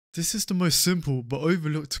This is the most simple but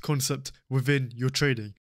overlooked concept within your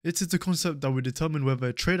trading. It is the concept that will determine whether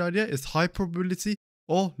a trade idea is high probability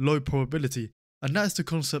or low probability, and that is the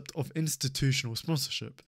concept of institutional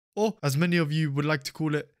sponsorship, or as many of you would like to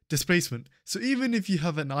call it, displacement. So even if you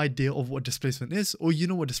have an idea of what displacement is, or you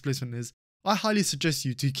know what displacement is, I highly suggest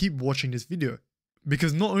you to keep watching this video,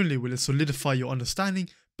 because not only will it solidify your understanding,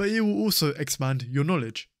 but it will also expand your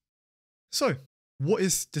knowledge. So, what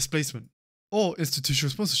is displacement or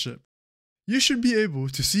institutional sponsorship? You should be able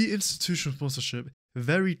to see institutional sponsorship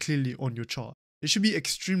very clearly on your chart. It should be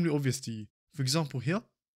extremely obvious to you. For example, here,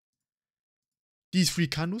 these 3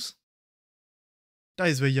 candles, that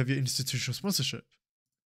is where you have your institutional sponsorship.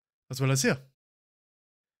 As well as here,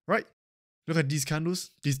 right? Look at these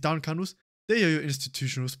candles, these down candles, they are your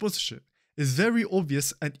institutional sponsorship. It's very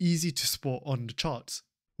obvious and easy to spot on the charts.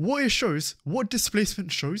 What it shows, what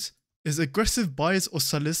displacement shows, is aggressive buyers or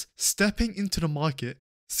sellers stepping into the market,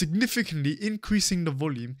 significantly increasing the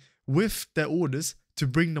volume with their orders to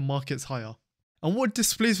bring the markets higher. And what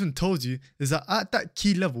displacement tells you is that at that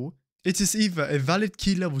key level, it is either a valid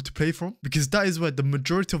key level to play from, because that is where the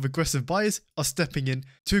majority of aggressive buyers are stepping in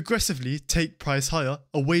to aggressively take price higher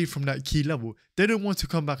away from that key level. They don't want to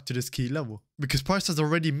come back to this key level because price has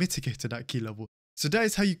already mitigated that key level. So that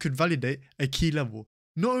is how you could validate a key level.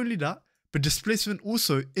 Not only that, but displacement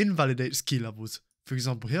also invalidates key levels. For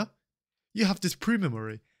example, here, you have this premium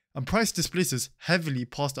array, and price displaces heavily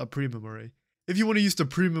past that premium array. If you want to use the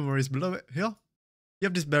premium arrays below it, here, you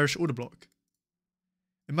have this bearish order block.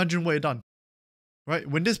 Imagine what it done, right?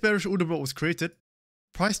 When this bearish order block was created,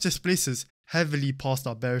 price displaces heavily past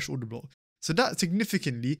that bearish order block. So that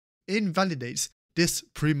significantly invalidates this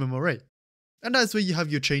premium array. And that's where you have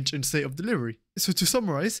your change in state of delivery. So to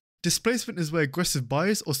summarize, displacement is where aggressive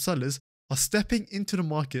buyers or sellers are stepping into the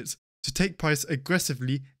markets to take price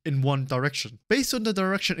aggressively in one direction. Based on the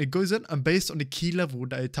direction it goes in and based on the key level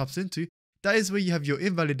that it taps into, that is where you have your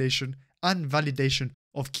invalidation and validation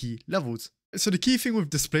of key levels. So the key thing with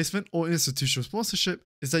displacement or institutional sponsorship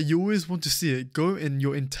is that you always want to see it go in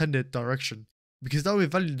your intended direction, because that will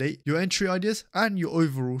validate your entry ideas and your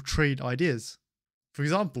overall trade ideas. For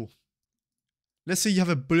example, let's say you have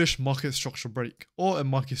a bullish market structure break or a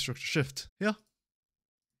market structure shift. Here,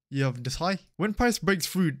 you have this high. When price breaks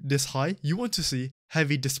through this high, you want to see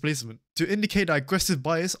heavy displacement to indicate that aggressive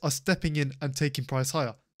buyers are stepping in and taking price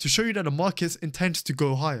higher, to show you that the market intends to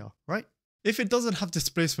go higher, right? If it doesn't have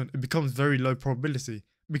displacement, it becomes very low probability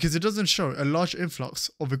because it doesn't show a large influx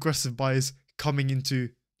of aggressive buyers coming into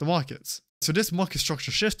the markets. So this market structure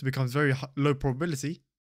shift becomes very low probability,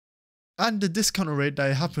 and the discount rate that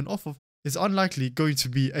it happened off of is unlikely going to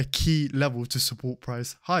be a key level to support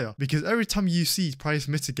price higher, because every time you see price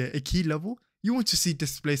mitigate a key level, you want to see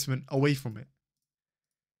displacement away from it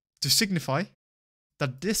to signify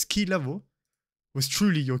that this key level was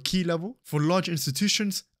truly your key level for large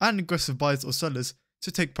institutions and aggressive buyers or sellers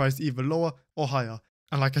to take price either lower or higher.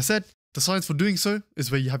 And like I said, the science for doing so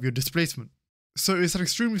is where you have your displacement. So it's an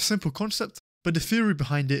extremely simple concept, but the theory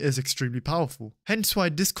behind it is extremely powerful. Hence why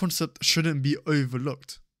this concept shouldn't be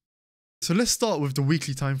overlooked. So let's start with the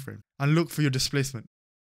weekly time frame and look for your displacement.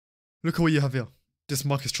 Look at what you have here. This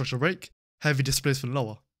market structure break, heavy displacement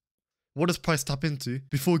lower. What does price tap into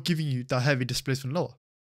before giving you that heavy displacement lower?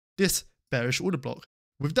 This bearish order block.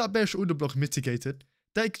 With that bearish order block mitigated,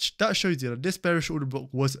 that shows you that this bearish order block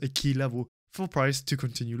was a key level for price to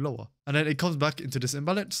continue lower. And then it comes back into this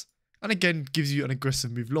imbalance and again gives you an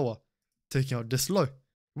aggressive move lower, taking out this low.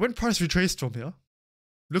 When price retraced from here,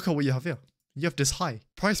 look at what you have here. You have this high.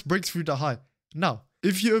 Price breaks through the high. Now,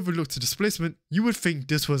 if you overlook the displacement, you would think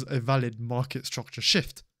this was a valid market structure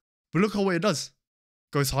shift. But look at what it does.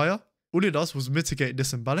 Goes higher. All it does was mitigate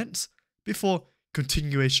this imbalance before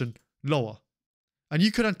continuation lower. And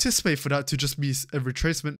you could anticipate for that to just be a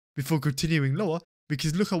retracement before continuing lower,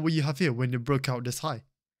 because look at what you have here when it broke out this high.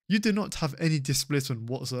 You did not have any displacement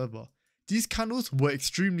whatsoever. These candles were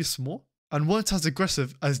extremely small and weren't as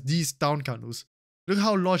aggressive as these down candles. Look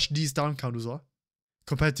how large these down candles are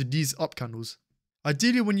compared to these up candles.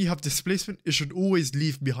 Ideally, when you have displacement, it should always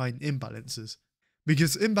leave behind imbalances,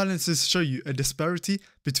 because imbalances show you a disparity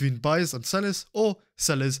between buyers and sellers or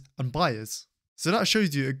sellers and buyers. So that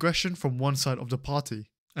shows you aggression from one side of the party,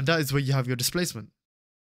 and that is where you have your displacement.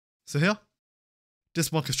 So here,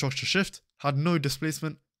 this market structure shift had no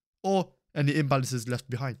displacement or any imbalances left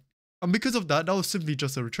behind. And because of that, that was simply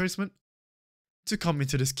just a retracement to come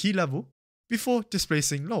into this key level before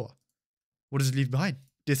displacing lower. What does it leave behind?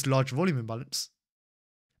 This large volume imbalance.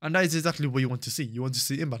 And that is exactly what you want to see. You want to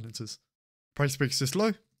see imbalances. Price breaks this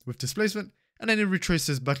low with displacement, and then it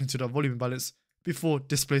retraces back into that volume imbalance before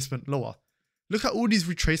displacement lower. Look at all these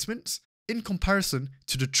retracements in comparison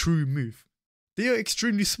to the true move. They are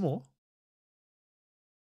extremely small.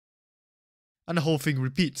 And the whole thing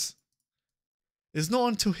repeats. It's not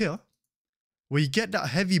until here, where you get that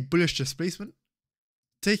heavy bullish displacement,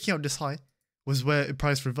 taking out this high was where the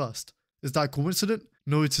price reversed. Is that coincident?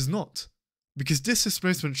 No, it is not. Because this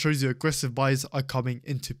displacement shows you aggressive buyers are coming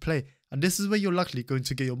into play. And this is where you're likely going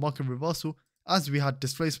to get your market reversal as we had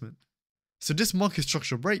displacement. So this market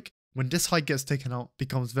structure break, when this high gets taken out,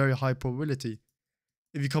 becomes very high probability.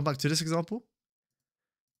 If you come back to this example,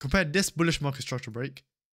 compare this bullish market structure break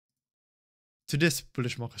to this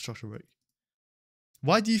bullish market structure break.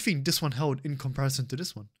 Why do you think this one held in comparison to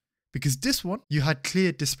this one? Because this one, you had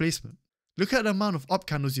clear displacement. Look at the amount of up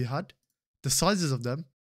candles you had, the sizes of them,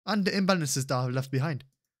 and the imbalances that are left behind.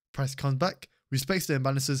 Price comes back, respects the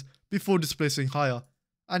imbalances before displacing higher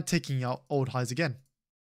and taking out old highs again.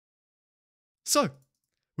 So,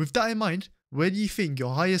 with that in mind, where do you think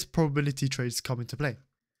your highest probability trades come into play?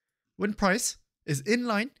 When price is in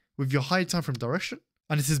line with your high time frame direction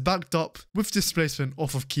and it is backed up with displacement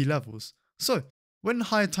off of key levels. So, when the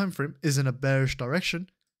higher time frame is in a bearish direction,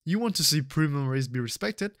 you want to see premium rays be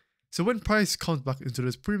respected. So when price comes back into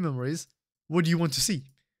those premium rays, what do you want to see?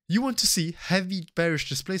 You want to see heavy bearish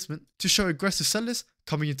displacement to show aggressive sellers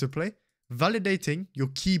coming into play, validating your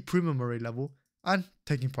key premium array level and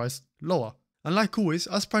taking price lower. And like always,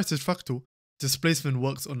 as price is fractal, displacement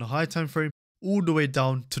works on the higher time frame all the way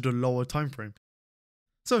down to the lower time frame.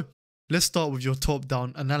 So let's start with your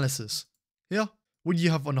top-down analysis. Here, what do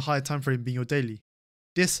you have on the higher time frame being your daily?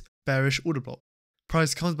 This bearish order block.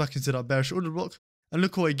 Price comes back into that bearish order block and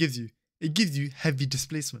look what it gives you. It gives you heavy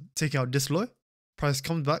displacement. Take out this low, price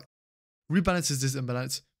comes back, rebalances this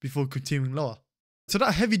imbalance before continuing lower. So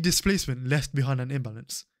that heavy displacement left behind an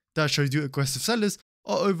imbalance. That shows you aggressive sellers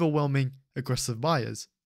are overwhelming aggressive buyers.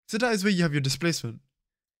 So that is where you have your displacement.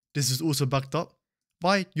 This is also backed up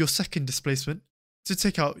by your second displacement to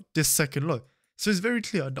take out this second low. So it's very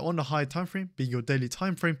clear that on the higher time frame, being your daily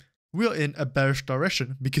time frame, we are in a bearish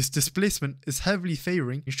direction because displacement is heavily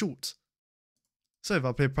favoring shorts. So if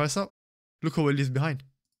I play price out, look what it leaves behind.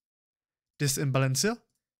 This imbalance here,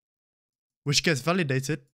 which gets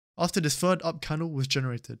validated after this third up candle was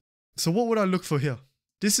generated. So what would I look for here?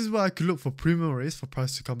 This is where I could look for premium rays for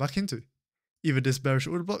price to come back into. Either this bearish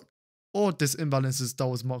order block or this imbalances that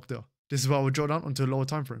was marked there. This is where I would draw down onto a lower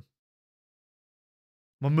time frame.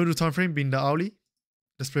 My middle time frame being the hourly,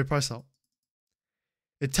 let's play price out.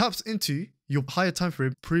 It taps into your higher time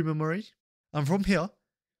frame premium array, and from here,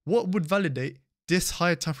 what would validate this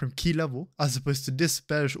higher time frame key level as opposed to this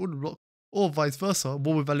bearish order block, or vice versa,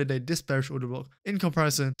 what would validate this bearish order block in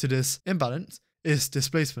comparison to this imbalance is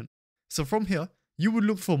displacement. So from here, you would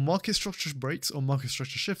look for market structure breaks or market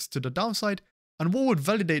structure shifts to the downside, and what would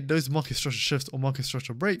validate those market structure shifts or market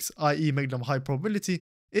structure breaks, i.e. make them high probability,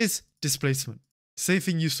 is displacement. Same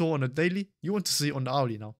thing you saw on a daily, you want to see on the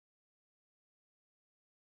hourly now.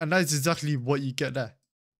 And that is exactly what you get there.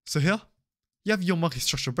 So here, you have your market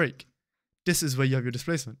structure break. This is where you have your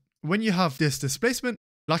displacement. When you have this displacement,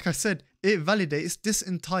 like I said, it validates this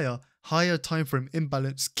entire higher time frame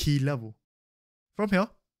imbalance key level. From here,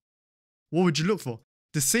 what would you look for?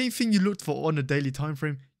 The same thing you looked for on the daily time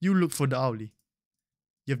frame, you look for the hourly.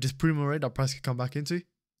 You have this premium array that price can come back into,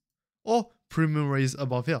 or premium arrays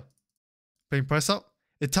above here. Playing price out,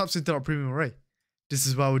 it taps into that premium array. This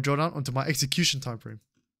is where I would draw down onto my execution time frame.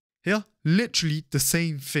 Here, literally the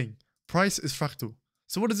same thing. Price is fractal.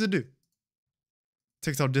 So what does it do?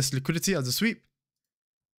 Takes out this liquidity as a sweep.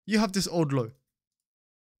 You have this old low.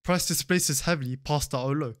 Price displaces heavily past that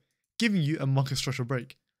old low, giving you a market structure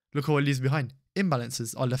break. Look what it leaves behind.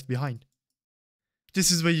 Imbalances are left behind.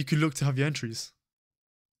 This is where you could look to have your entries.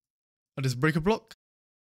 At this breaker block,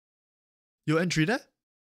 your entry there,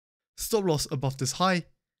 stop loss above this high,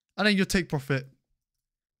 and then your take profit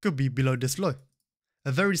could be below this low.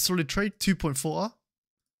 A very solid trade, 2.4R.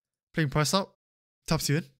 Playing price out, taps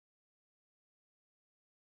you in.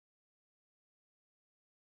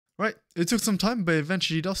 Right, it took some time, but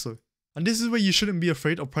eventually does so. And this is where you shouldn't be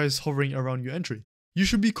afraid of price hovering around your entry. You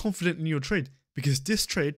should be confident in your trade, because this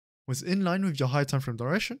trade was in line with your higher time frame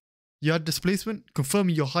direction. You had displacement,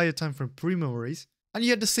 confirming your higher time frame premium arrays, and you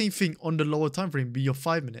had the same thing on the lower time frame, be your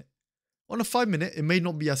 5 minute. On a 5 minute, it may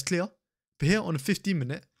not be as clear, but here on a 15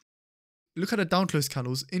 minute, look at the down close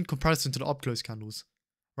candles in comparison to the up close candles,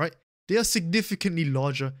 right? They are significantly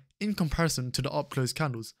larger in comparison to the up close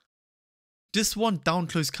candles. This one down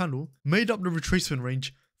close candle made up the retracement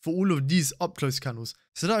range for all of these up close candles,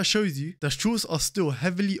 so that shows you that shorts are still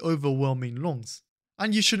heavily overwhelming longs,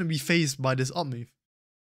 and you shouldn't be phased by this up move.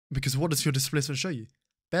 Because what does your displacement show you?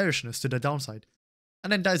 bearishness to the downside.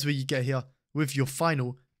 And then that is where you get here with your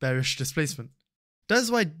final bearish displacement. That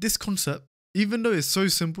is why this concept, even though it's so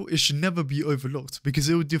simple, it should never be overlooked because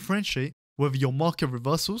it will differentiate whether your market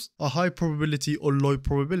reversals are high probability or low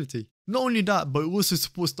probability. Not only that, but it also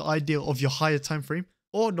supports the idea of your higher time frame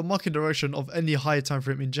or the market direction of any higher time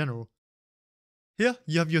frame in general. Here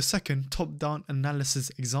you have your second top-down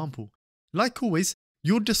analysis example. Like always,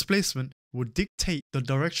 your displacement will dictate the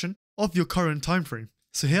direction of your current time frame.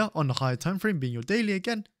 So here on the higher time frame being your daily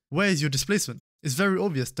again, where is your displacement? It's very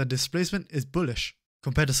obvious that displacement is bullish.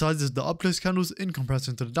 Compare the sizes of the up close candles in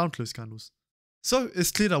comparison to the down close candles. So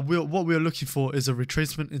it's clear that what we are looking for is a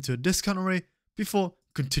retracement into a discount array before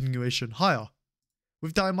continuation higher.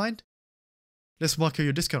 With that in mind, let's mark out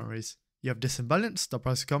your discount arrays. You have this imbalance that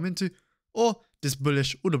price will come into, or this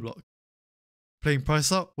bullish order block. Playing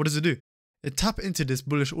price out, what does it do? It tap into this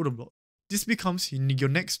bullish order block. This becomes your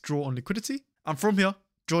next draw on liquidity, and from here,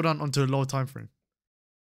 draw down onto the lower time frame.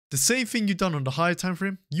 The same thing you've done on the higher time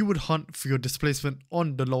frame, you would hunt for your displacement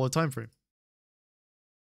on the lower time frame.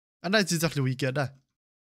 And that's exactly what you get there.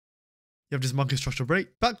 You have this market structure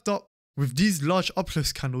break backed up with these large up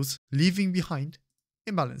close candles leaving behind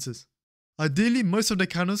imbalances. Ideally, most of the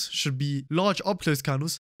candles should be large up close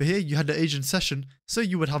candles, but here you had the Asian session, so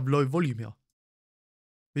you would have low volume here.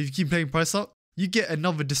 But if you keep playing price out, you get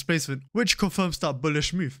another displacement which confirms that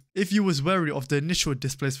bullish move. If you was wary of the initial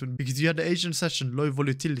displacement because you had the Asian session low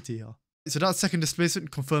volatility here. So that second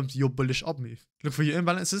displacement confirms your bullish up move. Look for your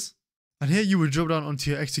imbalances. And here you will drop down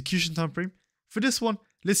onto your execution time frame. For this one,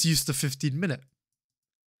 let's use the 15 minute.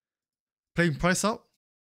 Playing price out,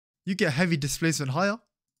 you get heavy displacement higher.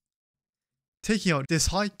 Taking out this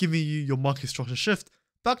high, giving you your market structure shift,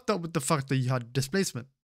 backed up with the fact that you had displacement.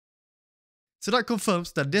 So that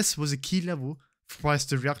confirms that this was a key level for price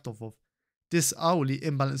to react off of. This hourly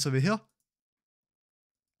imbalance over here.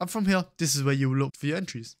 And from here, this is where you will look for your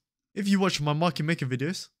entries. If you watch my market maker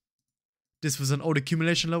videos, this was an old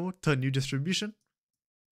accumulation level, turn new distribution.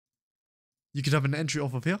 You could have an entry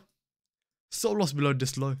off of here. Stop loss below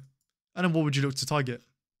this low. And then what would you look to target?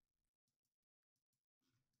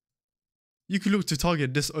 You could look to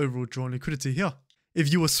target this overall draw on liquidity here.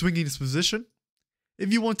 If you were swinging this position,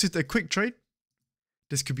 if you wanted a quick trade,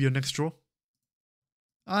 this could be your next draw.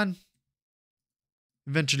 And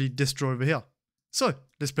eventually this draw over here. So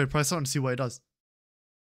let's play price out and see what it does.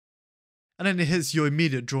 And then it hits your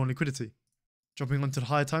immediate draw on liquidity. Jumping onto the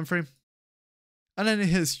higher time frame. And then it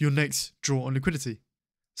hits your next draw on liquidity.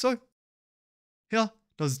 So here,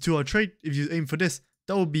 does a 2-hour trade. If you aim for this,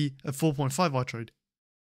 that will be a 4.5-hour trade.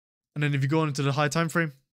 And then if you go on into the higher time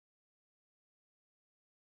frame,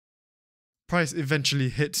 price eventually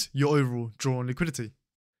hits your overall draw on liquidity.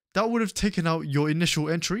 That would have taken out your initial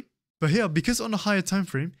entry. But here, because on a higher time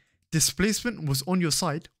frame, displacement was on your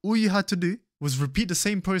side, all you had to do was repeat the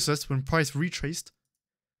same process when price retraced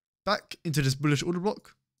back into this bullish order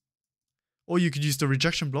block. Or you could use the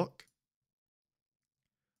rejection block.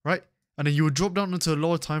 Right? And then you would drop down into a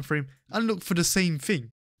lower time frame and look for the same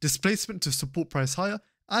thing. Displacement to support price higher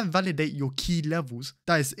and validate your key levels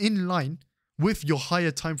that is in line with your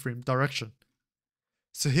higher time frame direction.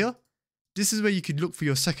 So here, this is where you could look for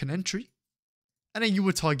your second entry, and then you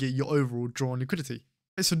would target your overall draw on liquidity.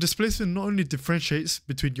 So displacement not only differentiates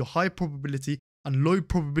between your high probability and low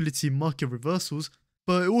probability market reversals,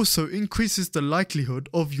 but it also increases the likelihood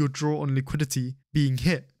of your draw on liquidity being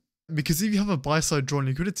hit. Because if you have a buy side draw on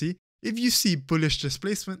liquidity, if you see bullish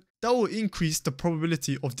displacement, that will increase the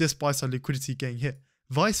probability of this buy side liquidity getting hit.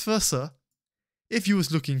 Vice versa, if you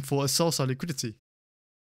was looking for a sell side liquidity.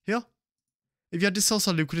 Here, if you had this sell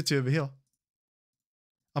side liquidity over here,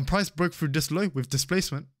 and price broke through this low with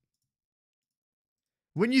displacement,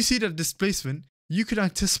 when you see that displacement, you could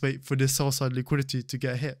anticipate for this sell side liquidity to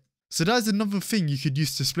get hit. So that is another thing you could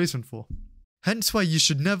use displacement for. Hence why you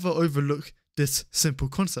should never overlook this simple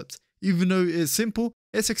concept. Even though it's simple,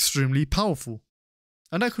 it's extremely powerful.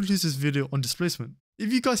 And that concludes this video on displacement.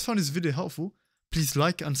 If you guys found this video helpful, please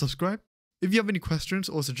like and subscribe. If you have any questions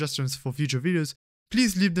or suggestions for future videos,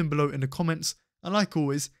 please leave them below in the comments. And like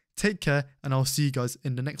always, take care and I'll see you guys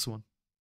in the next one.